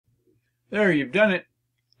There, you've done it.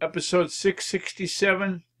 Episode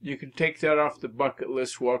 667. You can take that off the bucket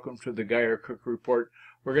list. Welcome to the Guy or Cook Report.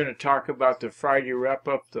 We're going to talk about the Friday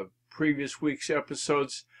wrap-up, the previous week's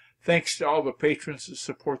episodes. Thanks to all the patrons that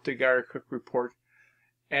support the Guy or Cook Report,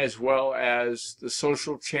 as well as the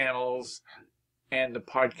social channels and the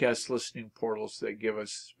podcast listening portals that give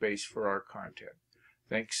us space for our content.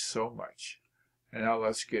 Thanks so much. And now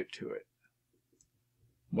let's get to it.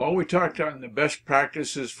 Well, we talked on the best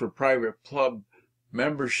practices for private club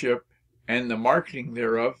membership and the marketing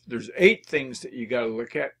thereof. There's 8 things that you got to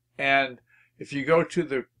look at, and if you go to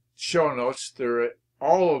the show notes,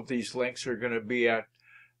 all of these links are going to be at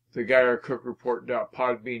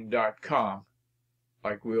theguyorcookreport.podbean.com,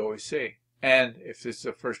 like we always say. And if this is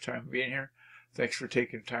the first time being here, thanks for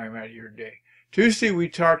taking time out of your day. Tuesday we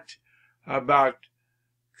talked about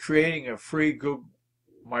creating a free Google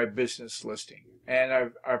My Business listing.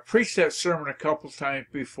 And I've preached that sermon a couple times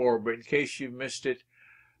before, but in case you missed it,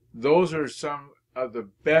 those are some of the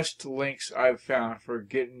best links I've found for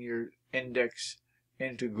getting your index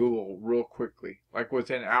into Google real quickly, like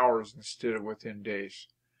within hours instead of within days.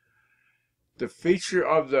 The feature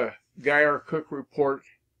of the Guy or Cook Report,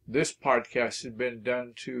 this podcast, has been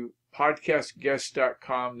done to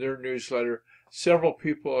podcastguest.com, their newsletter. Several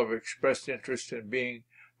people have expressed interest in being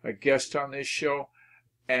a guest on this show,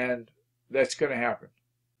 and that's going to happen.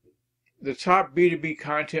 The top B2B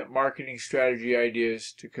content marketing strategy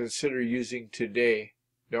ideas to consider using today.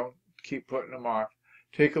 Don't keep putting them off.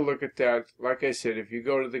 Take a look at that. Like I said, if you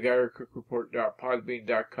go to the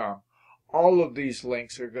guyorcookreport.podbean.com, all of these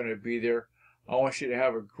links are going to be there. I want you to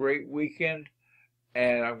have a great weekend,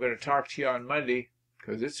 and I'm going to talk to you on Monday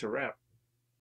because it's a wrap.